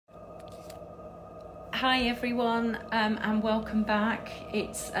Hi everyone, and welcome back.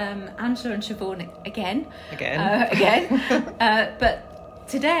 It's Angela and Siobhan again. But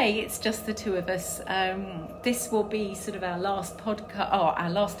today it's just the two of us. This will be sort of our last podcast, or our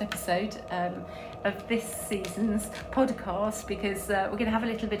last episode of this season's podcast, because we're going to have a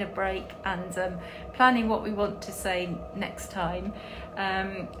little bit of break and planning what we want to say next time.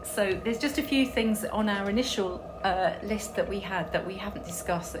 So there's just a few things on our initial list that we had that we haven't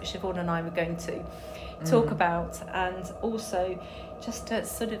discussed that Siobhan and I were going to talk about, and also just a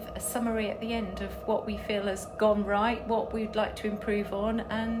sort of a summary at the end of what we feel has gone right, what we'd like to improve on,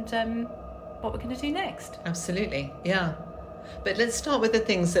 and what we're going to do next. Absolutely, yeah. But let's start with the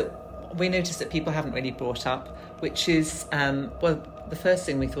things that we noticed that people haven't really brought up, which is, the first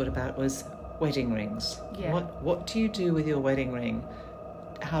thing we thought about was wedding rings. Yeah. What do you do with your wedding ring?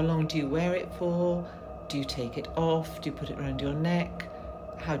 How long do you wear it for? Do you take it off? Do you put it around your neck?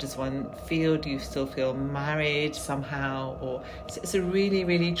 How does one feel? Do you still feel married somehow? Or it's a really,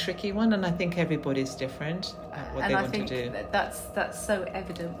 really tricky one, and I think everybody's different at what they want to do. And I think that's so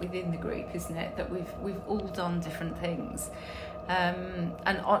evident within the group, isn't it? That we've all done different things. And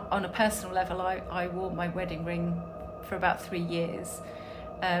on a personal level, I wore my wedding ring for about 3 years.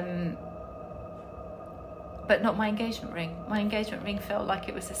 But not my engagement ring. My engagement ring felt like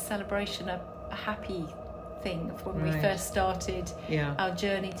it was a celebration, a happy thing of when we first started our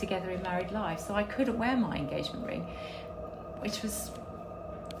journey together in married life. So I couldn't wear my engagement ring, which was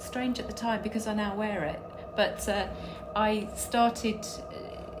strange at the time because I now wear it. But I started...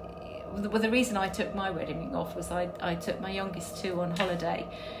 Well, the reason I took my wedding ring off was I took my youngest two on holiday,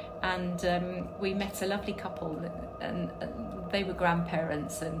 and we met a lovely couple, and they were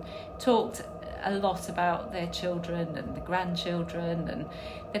grandparents, and talked a lot about their children and the grandchildren, and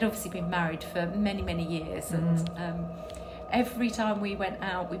they'd obviously been married for many, many years. And every time we went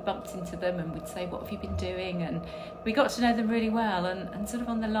out, we bumped into them and we'd say, "What have you been doing?" And we got to know them really well. And sort of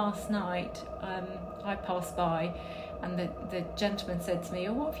on the last night, I passed by, and the gentleman said to me,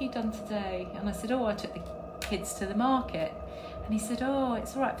 "Oh, what have you done today?" And I said, "Oh, I took the kids to the market." And he said, "Oh,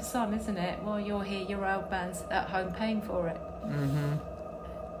 it's all right for some, isn't it? While you're here, your old man's at home paying for it." Mm-hmm.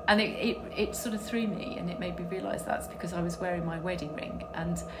 And it sort of threw me, and it made me realise that's because I was wearing my wedding ring,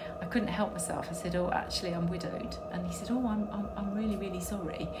 and I couldn't help myself. I said, "Oh, actually, I'm widowed." And he said, "Oh, I'm really, really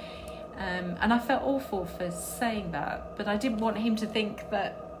sorry." And I felt awful for saying that, but I didn't want him to think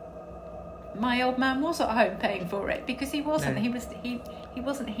that my old man was at home paying for it, because he wasn't. No. He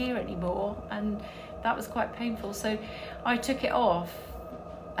wasn't here anymore, and that was quite painful. So I took it off,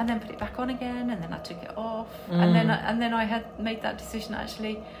 and then put it back on again, and then I took it off, and then I had made that decision.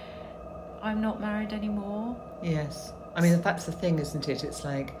 Actually, I'm not married anymore. Yes, I mean that's the thing, isn't it? It's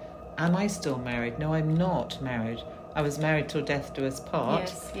like, am I still married? No, I'm not married. I was married till death do us part.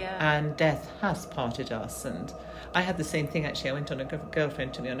 Yes, yeah. And death has parted us. And I had the same thing actually. I went on, a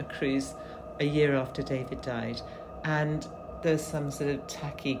girlfriend took me on a cruise a year after David died, and there was some sort of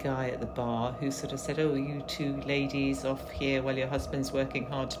tacky guy at the bar who sort of said, "Oh, you two ladies off here while your husband's working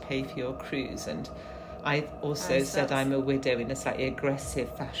hard to pay for your cruise." And I also said I'm a widow in a slightly aggressive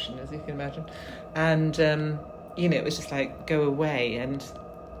fashion, as you can imagine. And, it was just like, go away. And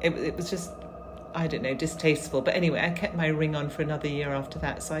it was just, I don't know, distasteful. But anyway, I kept my ring on for another year after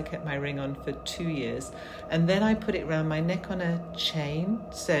that. So I kept my ring on for 2 years. And then I put it around my neck on a chain.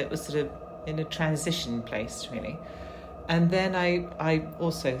 So it was sort of in a transition place, really. And then I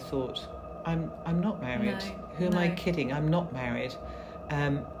also thought, I'm not married. No, Who am I kidding? I'm not married.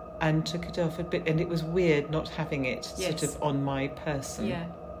 And took it off a bit, and it was weird not having it sort of on my person. Yeah.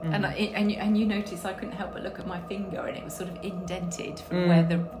 Mm-hmm. And you notice I couldn't help but look at my finger, and it was sort of indented from where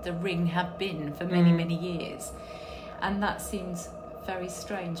the ring had been for many, many years. And that seems very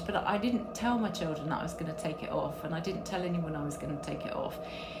strange. But I didn't tell my children that I was going to take it off, and I didn't tell anyone I was going to take it off.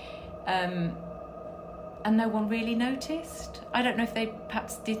 And no one really noticed. I don't know if they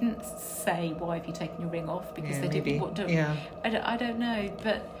perhaps didn't say, "Why have you taken your ring off?" Because they didn't want to. Yeah. I don't know.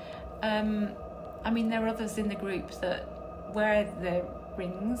 But, I mean, there are others in the group that wear their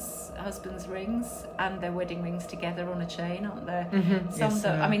rings, husband's rings, and their wedding rings together on a chain, aren't there? Mm-hmm. Some yes,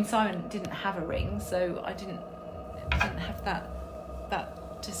 that, I mean, Simon didn't have a ring, so I didn't have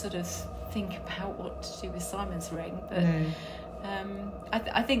that to sort of think about what to do with Simon's ring. But no.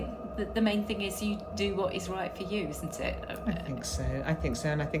 I think that the main thing is you do what is right for you, isn't it? I think so,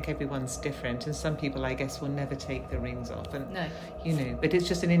 and I think everyone's different, and some people, I guess, will never take the rings off, and no. But it's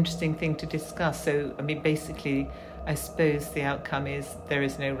just an interesting thing to discuss. So, I mean, basically, I suppose the outcome is there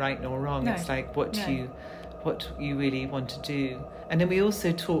is no right nor wrong. No. It's like what you really want to do. And then we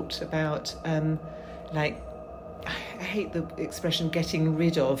also talked about hate the expression getting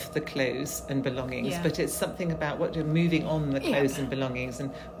rid of the clothes and belongings, but it's something about what you're moving on the clothes and belongings,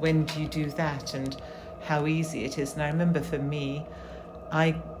 and when do you do that, and how easy it is. And I remember for me,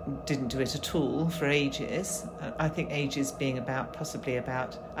 I didn't do it at all for ages. I think ages being possibly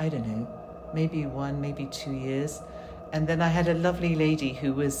about, I don't know, maybe 1, maybe 2 years. And then I had a lovely lady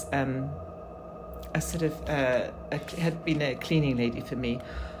who was had been a cleaning lady for me,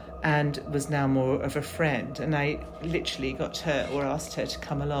 and was now more of a friend. And I literally got her, or asked her to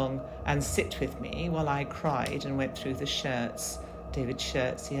come along and sit with me while I cried and went through the shirts, David's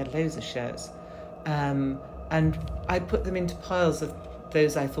shirts. He had loads of shirts. And I put them into piles of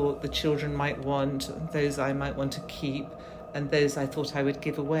those I thought the children might want, those I might want to keep, and those I thought I would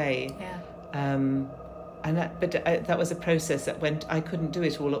give away. That was a process that I couldn't do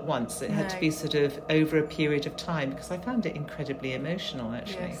it all at once. It had to be sort of over a period of time, because I found it incredibly emotional,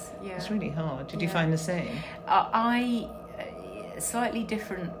 actually. It's really hard. Did you find the same? I slightly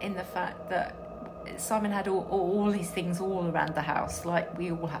different in the fact that Simon had all his things all around the house, like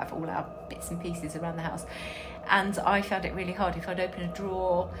we all have all our bits and pieces around the house. And I found it really hard. If I'd open a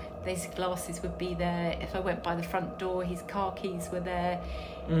drawer, these glasses would be there. If I went by the front door, his car keys were there.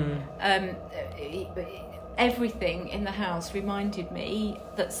 Everything in the house reminded me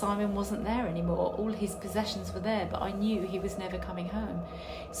that Simon wasn't there anymore. All his possessions were there, but I knew he was never coming home.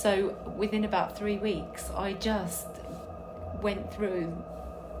 So within about 3 weeks, I just went through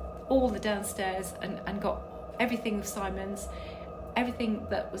all the downstairs and got everything of Simon's, everything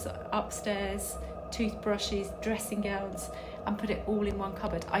that was upstairs, toothbrushes, dressing gowns, and put it all in one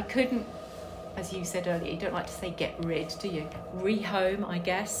cupboard. I couldn't, as you said earlier, you don't like to say get rid, do you? Rehome, I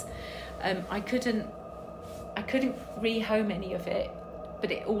guess. I couldn't rehome any of it,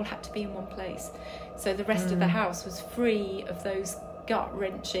 but it all had to be in one place. So the rest of the house was free of those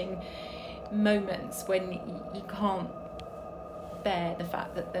gut-wrenching moments when you can't bear the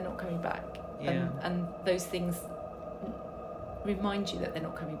fact that they're not coming back. And those things remind you that they're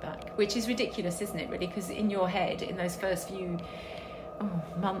not coming back, which is ridiculous, isn't it, really? Because in your head, in those first few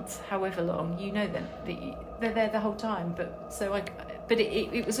months, however long, you know that they're there the whole time. But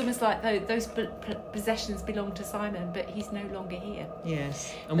it was almost like those possessions belong to Simon, but he's no longer here.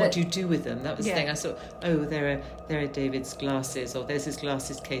 Yes. And what do you do with them? That was the thing. I thought, there are David's glasses, or there's his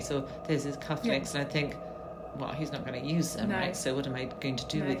glasses case, or there's his cufflinks, and I think, well, he's not going to use them, right? So what am I going to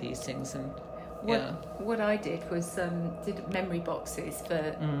do with these things? And what I did was did memory boxes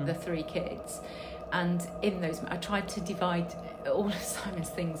for the 3 kids, and in those I tried to divide all of Simon's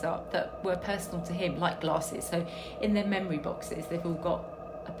things up that were personal to him, like glasses. So in their memory boxes, they've all got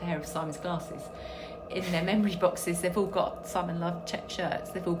a pair of Simon's glasses. In their memory boxes, they've all got Simon loved check shirts.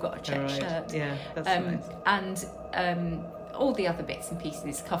 They've all got a check shirt. Yeah, that's nice. And all the other bits and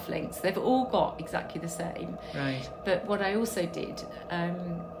pieces, cufflinks, they've all got exactly the same. Right. But what I also did,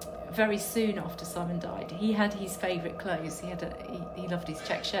 very soon after Simon died, he had his favourite clothes. He loved his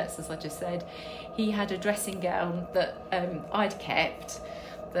check shirts, as I just said. He had a dressing gown that I'd kept,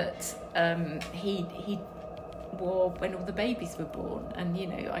 that he wore when all the babies were born, and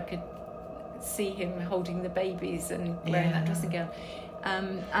I could see him holding the babies and wearing that dressing gown,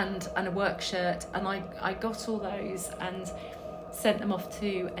 and a work shirt. And I got all those and sent them off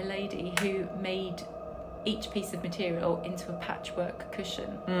to a lady who made each piece of material into a patchwork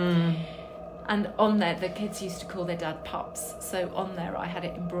cushion. And on there, the kids used to call their dad Pups. So on there, I had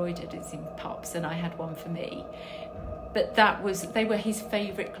it embroidered as in Pups, and I had one for me. But they were his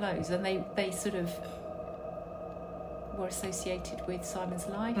favourite clothes, and they sort of were associated with Simon's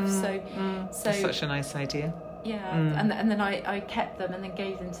life. So that's such a nice idea. Yeah, and then I kept them and then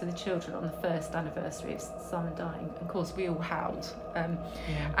gave them to the children on the first anniversary of Simon dying. Of course, we all howled, and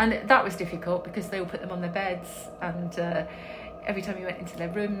that was difficult because they all put them on their beds, and every time you went into their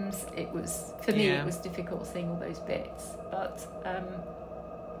rooms, it was difficult seeing all those bits. But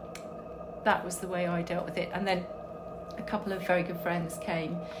that was the way I dealt with it. And then a couple of very good friends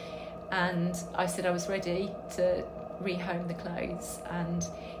came, and I said I was ready to rehome the clothes, and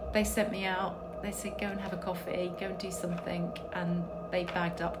they sent me out. They said, go and have a coffee, go and do something, and they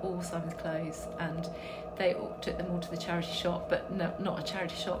bagged up all Simon's clothes, and they took them all to the charity shop, but no, not a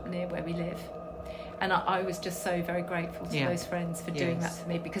charity shop near where we live. And I was just so very grateful to those friends for doing that for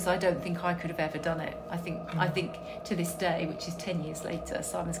me, because I don't think I could have ever done it. I think to this day, which is 10 years later,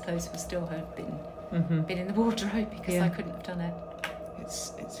 Simon's clothes would still have been in the wardrobe, because I couldn't have done it.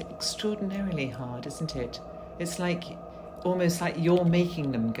 It's extraordinarily hard, isn't it? It's almost like you're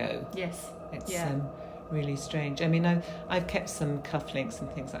making them go. Yes. It's really strange. I mean, I've kept some cufflinks and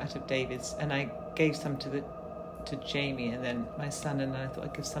things like that of David's, and I gave some to Jamie, and then my son, and I thought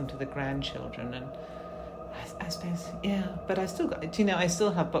I'd give some to the grandchildren, and I suppose, yeah. But I've still got, I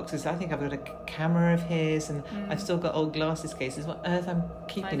still have boxes. I think I've got a camera of his, and I've still got old glasses cases. What on earth I'm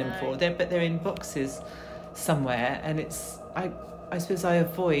keeping them for? But they're in boxes somewhere, and I suppose I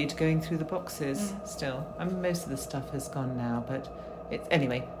avoid going through the boxes still. I mean, most of the stuff has gone now, but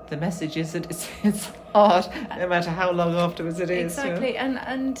anyway, the message is that it's hard, no matter how long afterwards it is. Exactly, and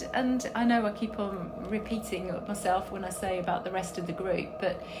I know I keep on repeating myself when I say about the rest of the group,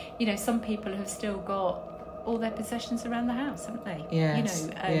 but some people have still got all their possessions around the house, haven't they?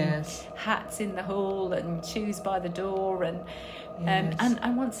 Yes. Hats in the hall and shoes by the door, and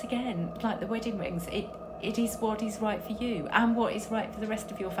once again, like the wedding rings, it is what is right for you and what is right for the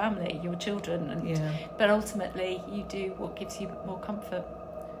rest of your family, your children, but ultimately you do what gives you more comfort.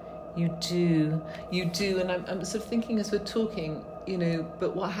 You do, and I'm sort of thinking as we're talking,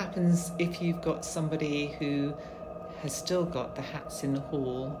 but what happens if you've got somebody who has still got the hats in the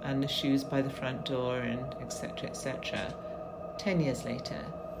hall and the shoes by the front door and etc. 10 years later,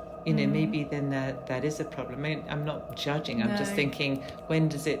 maybe then that is a problem. I mean, I'm not judging, I'm just thinking, when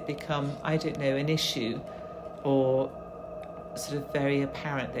does it become, I don't know, an issue or sort of very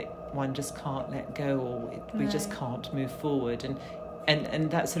apparent that one just can't let go, or we just can't move forward, and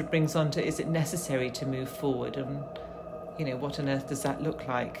that sort of brings on to, is it necessary to move forward, and what on earth does that look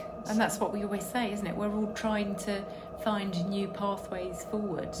like? And that's what we always say, isn't it? We're all trying to find new pathways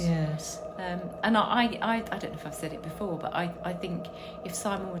forward. Yes. And I don't know if I've said it before, but I think if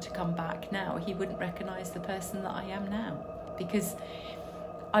Simon were to come back now, he wouldn't recognise the person that I am now, because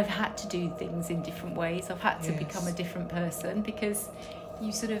I've had to do things in different ways. I've had to become a different person, because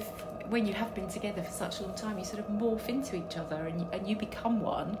you sort of, when you have been together for such a long time, you sort of morph into each other and you become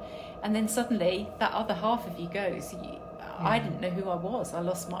one, and then suddenly that other half of you goes. I didn't know who I was. I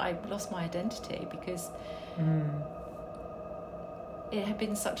lost my identity, because it had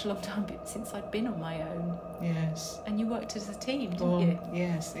been such a long time since I'd been on my own. Yes. And you worked as a team, didn't you?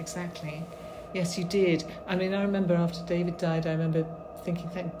 Yes, exactly. Yes, you did. I mean, I remember after David died, I remember thinking,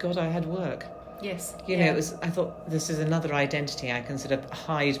 thank God I had work. Yes. I thought, this is another identity. I can sort of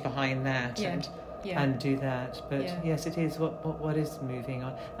hide behind that and do that. But yes, it is what is moving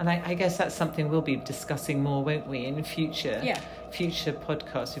on. And I guess that's something we'll be discussing more, won't we, in future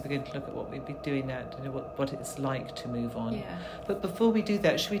podcasts. We're going to look at what we'll be doing now, what it's like to move on. Yeah. But before we do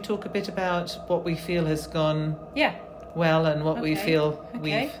that, should we talk a bit about what we feel has gone well, and what we feel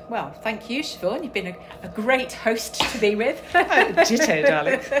we've... Well, thank you, Siobhan. You've been a great host to be with. Ditto,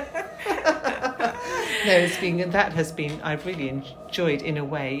 darling. No, I've really enjoyed, in a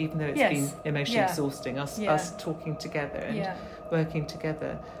way, even though it's been emotionally exhausting, us talking together and working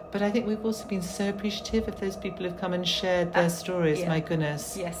together. But I think we've also been so appreciative of those people who've come and shared their stories. Yeah. My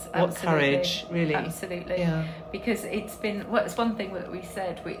goodness. Yes, what absolutely. Courage, really. Absolutely. Yeah. Because it's been, it's one thing that we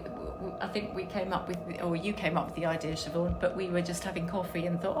said, I think we came up with, or you came up with the idea, Siobhan, but we were just having coffee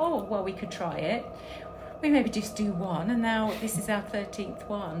and thought, we could try it. We maybe just do one, and now this is our 13th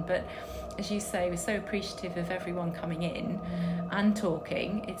one. But as you say, we're so appreciative of everyone coming in and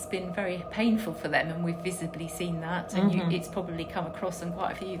talking. It's been very painful for them, and we've visibly seen that. And it's probably come across on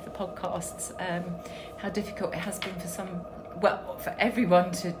quite a few of the podcasts how difficult it has been for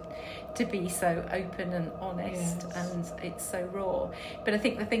everyone to be so open and honest, and it's so raw. But I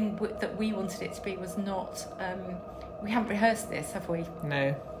think the thing that we wanted it to be was not. We haven't rehearsed this, have we?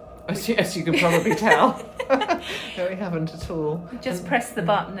 No. As you can probably tell. No, we haven't at all. We just press the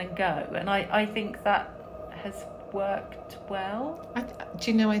button and go, and I think that has worked well.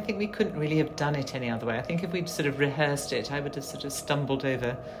 Do you know, I think we couldn't really have done it any other way. I think if we'd sort of rehearsed it, I would have sort of stumbled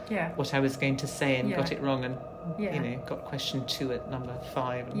over what I was going to say and got it wrong, and got question 2 at number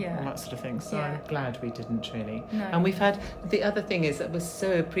 5 and all that sort of thing. So I'm glad we didn't, really. No. And we've had, the other thing is that we're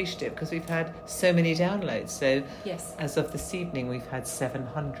so appreciative because we've had so many downloads. So as of this evening, we've had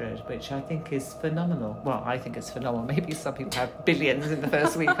 700, which I think is phenomenal. Well, I think it's phenomenal. Maybe some people have billions in the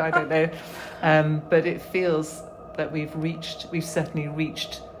first week, I don't know. But it feels that we've certainly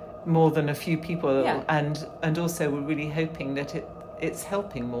reached more than a few people, and also we're really hoping that it's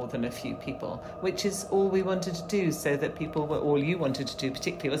helping more than a few people, which is all we wanted to do, so that people were all you wanted to do,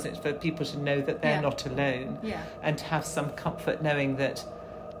 particularly, wasn't it, for people to know that they're not alone, and to have some comfort knowing that,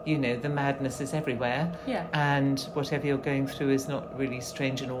 the madness is everywhere, and whatever you're going through is not really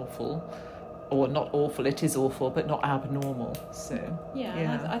strange and awful, or not awful, it is awful, but not abnormal. So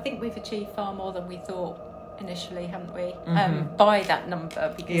I think we've achieved far more than we thought initially, haven't we? By that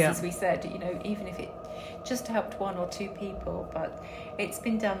number, because as we said, even if it just helped 1 or 2 people, but it's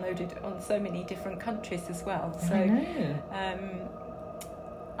been downloaded on so many different countries as well. So I know.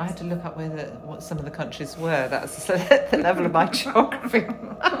 I had to look up what some of the countries were. That's the level of my geography.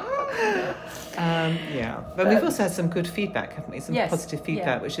 But we've also had some good feedback, haven't we? Some positive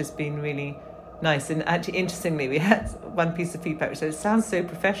feedback, which has been really nice. And actually, interestingly, we had one piece of feedback which said, it sounds so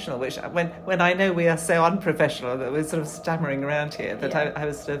professional, which when I know we are so unprofessional that we're sort of stammering around here, that I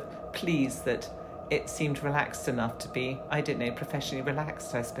was sort of pleased that it seemed relaxed enough to be, I don't know, professionally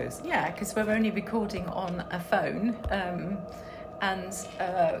relaxed, I suppose. Yeah, because we're only recording on a phone, and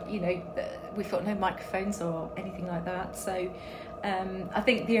we've got no microphones or anything like that. So I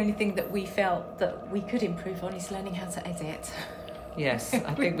think the only thing that we felt that we could improve on is learning how to edit. Yes,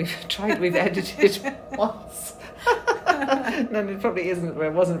 I think we've edited once. No, it probably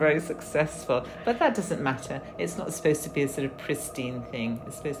it wasn't very successful. But that doesn't matter. It's not supposed to be a sort of pristine thing.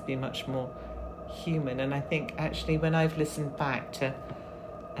 It's supposed to be much more human. And I think actually when I've listened back to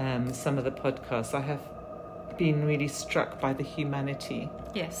some of the podcasts, I have been really struck by the humanity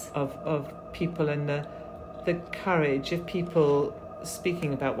of people and the courage of people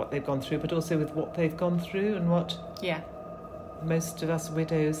speaking about what they've gone through, but also with what they've gone through and what most of us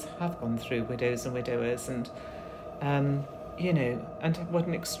widows have gone through, widows and widowers, and and what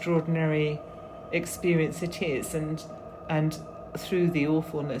an extraordinary experience it is, and through the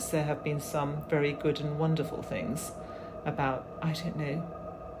awfulness there have been some very good and wonderful things about, I don't know,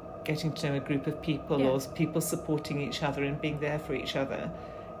 getting to know a group of people or people supporting each other and being there for each other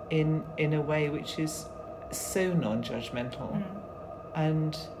in a way which is so non-judgmental.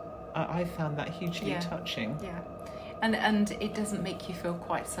 And I found that hugely touching. And it doesn't make you feel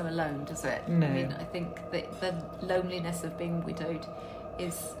quite so alone, does it? No. I mean, I think that the loneliness of being widowed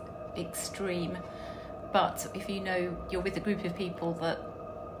is extreme. But if you know you're with a group of people that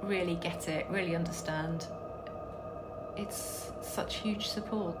really get it, really understand, it's such huge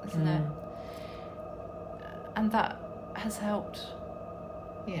support, isn't it? And that has helped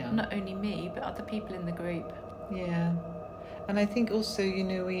not only me, but other people in the group. Yeah. And I think also,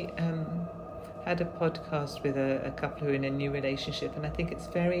 we had a podcast with a couple who are in a new relationship, and I think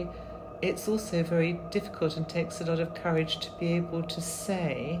it's also very difficult and takes a lot of courage to be able to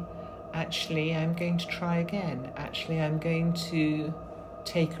say, actually, I'm going to try again. Actually, I'm going to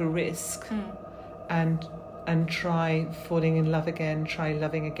take a risk and try falling in love again, try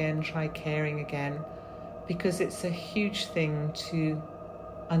loving again, try caring again, because it's a huge thing to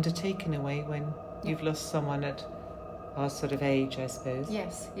undertake in a way when you've lost someone at our sort of age, I suppose.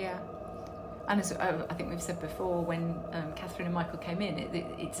 Yes, yeah. And as I think we've said before, when Catherine and Michael came in,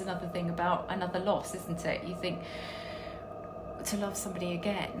 it's another thing about another loss, isn't it? You think, to love somebody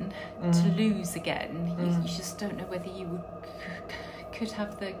again, to lose again, you just don't know whether you could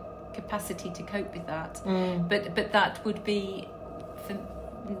have the capacity to cope with that. But that would be for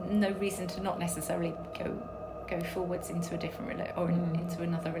no reason to not necessarily go forwards into a different into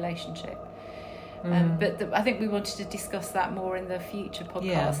another relationship. But I think we wanted to discuss that more in the future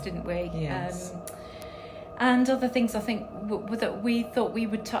podcast, didn't we? Yes. And other things I think that we thought we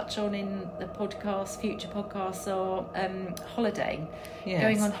would touch on in the future podcasts are holiday,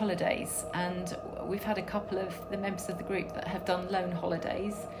 going on holidays. And we've had a couple of the members of the group that have done lone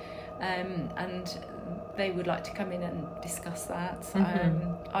holidays, and they would like to come in and discuss that.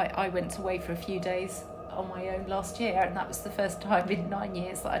 I went away for a few days on my own last year, and that was the first time in 9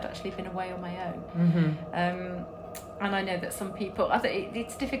 years that I'd actually been away on my own. And I know that some people,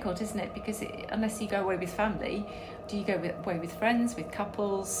 it's difficult, isn't it? Because unless you go away with family, do you go away with friends, with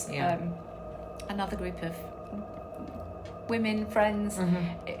couples, another group of women, friends?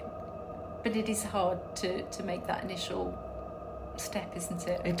 But it is hard to make that initial step, isn't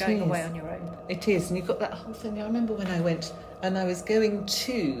it? Going away on your own. It is, and you've got that whole thing. I remember when I went, and I was going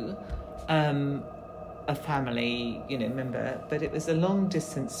to a family, member, but it was a long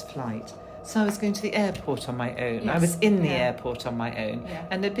distance flight. So I was going to the airport on my own. I was in the airport on my own.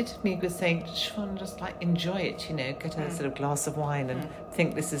 And a bit of me was saying, Siobhan, just enjoy it, get a sort of glass of wine and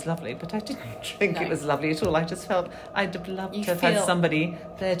think this is lovely. But I didn't think it was lovely at all. I just felt I'd have loved to have had somebody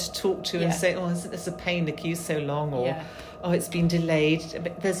there to talk to and say, isn't this a pain, the queue's so long, or it's been delayed.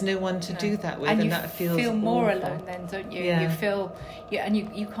 But there's no one to do that with, and that feels feel more awful. Alone then, don't you? You feel, and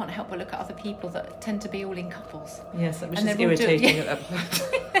you can't help but look at other people that tend to be all in couples. Yes, which is irritating at that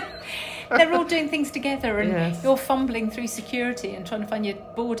point. They're all doing things together, and you're fumbling through security and trying to find your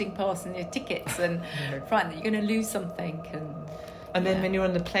boarding pass and your tickets, and frightened that you're going to lose something. And then when you're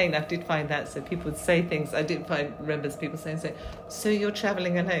on the plane, I did find that, so people would say things. I did remember people saying, so you're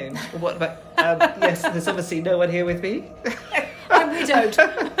travelling alone? Or what about, yes, there's obviously no one here with me. I'm widowed.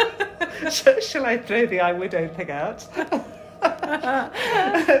 Shall I throw the I'm widowed thing out? But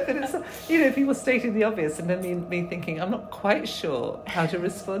it's, people stating the obvious, and then me thinking, I'm not quite sure how to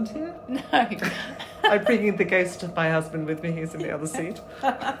respond here. No. I'm bringing the ghost of my husband with me, who's in the other seat.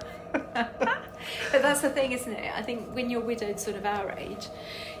 But that's the thing, isn't it? I think when you're widowed, sort of our age,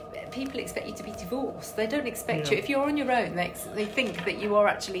 people expect you to be divorced. They don't expect you. If you're on your own, they think that you are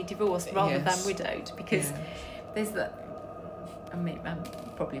actually divorced rather than widowed, because there's that. I mean, I'm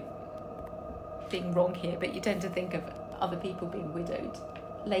probably being wrong here, but you tend to think of other people being widowed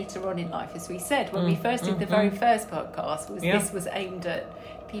later on in life, as we said when we first did the very first podcast. This was aimed at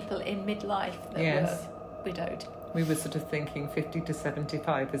people in midlife that were widowed. We were sort of thinking 50 to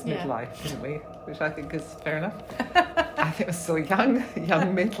 75 as midlife, didn't we? Which I think is fair enough. I think it was so young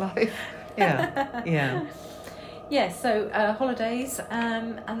midlife. Yeah. Yeah, so holidays,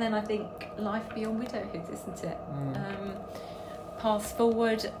 and then I think life beyond widowhood, isn't it? Paths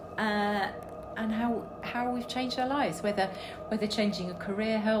forward, and how we've changed our lives, whether changing a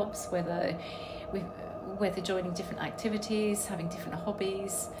career helps, whether joining different activities, having different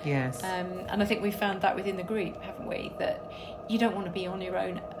hobbies. Yes. And I think we found that within the group, haven't we? That you don't want to be on your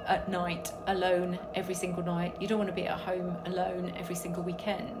own at night, alone every single night. You don't want to be at home alone every single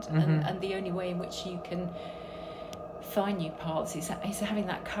weekend. And the only way in which you can find new paths is having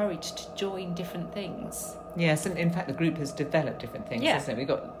that courage to join different things. Yes, and in fact the group has developed different things, hasn't it? We've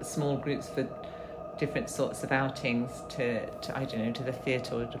got small groups for different sorts of outings to I don't know, to the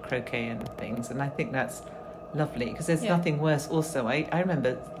theatre or to croquet and things, and I think that's lovely, because there's nothing worse. Also, I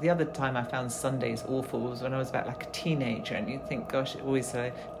remember the other time I found Sundays awful was when I was about like a teenager, and you'd think, gosh, it always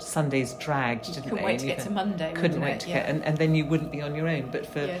Sundays dragged, didn't they? Couldn't wait to get to Monday. Couldn't wait to get, and then you wouldn't be on your own. But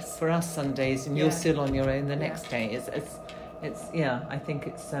for us Sundays, and you're still on your own the next day. It's I think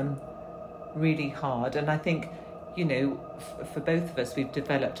it's really hard, and I think, you know, for both of us, we've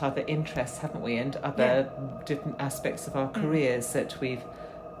developed other interests, haven't we, and other different aspects of our careers that we've,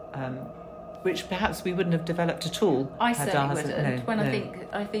 which perhaps we wouldn't have developed at all. I certainly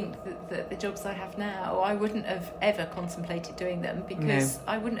wouldn't. I think that the jobs I have now, I wouldn't have ever contemplated doing them, because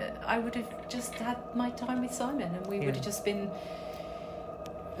I would have just had my time with Simon, and we would have just been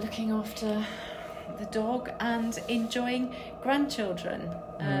looking after the dog and enjoying grandchildren.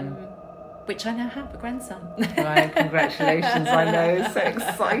 Which I now have, a grandson. Right, congratulations, I know, so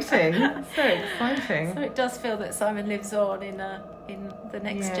exciting. So exciting. So it does feel that Simon lives on in the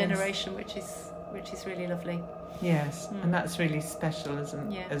next generation, which is really lovely. Yes, and that's really special,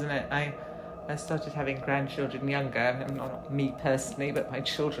 isn't it? I started having grandchildren younger, and not me personally, but my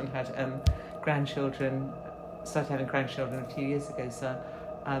children had started having grandchildren a few years ago, so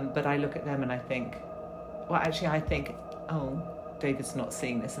but I look at them and I think, David's not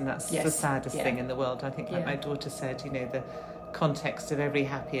seeing this, and that's the saddest thing in the world. I think, like my daughter said, you know, the context of every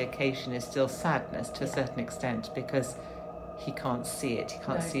happy occasion is still sadness to a certain extent, because he can't see it. He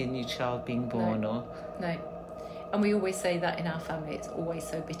can't see a new child being born. No. And we always say that in our family, it's always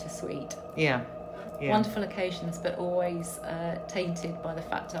so bittersweet. Yeah. Wonderful occasions, but always tainted by the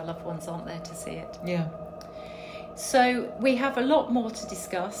fact our loved ones aren't there to see it. Yeah. So we have a lot more to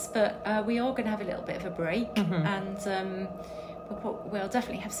discuss, but we are going to have a little bit of a break, and we'll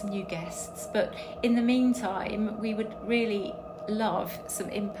definitely have some new guests. But in the meantime, we would really love some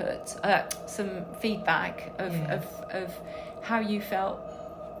input, some feedback of how you felt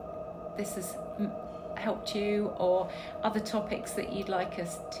this has helped you, or other topics that you'd like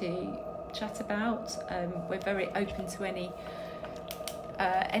us to chat about. We're very open to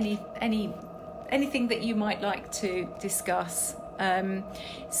anything that you might like to discuss.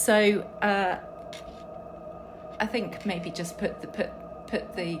 I think maybe just put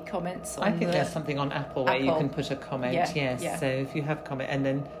the comments on. I think there's something on Apple where you can put a comment. Yeah. So if you have comment, and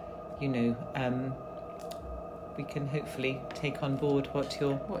then, you know, we can hopefully take on board what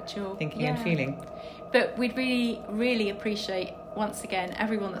you're thinking and feeling. But we'd really, really appreciate, once again,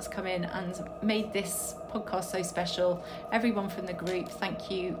 everyone that's come in and made this podcast so special. Everyone from the group,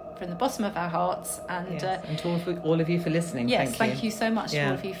 thank you from the bottom of our hearts. And to all of you for listening. Yes, thank you so much to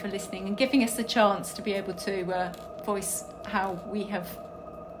all of you for listening and giving us the chance to be able to voice how we have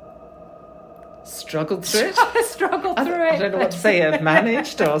struggled through it. I don't know what to say. I've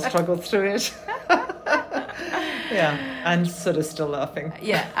managed, or struggled through it. And sort of still laughing.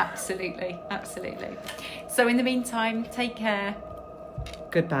 Yeah, absolutely. So in the meantime, take care.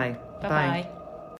 Goodbye. Bye-bye.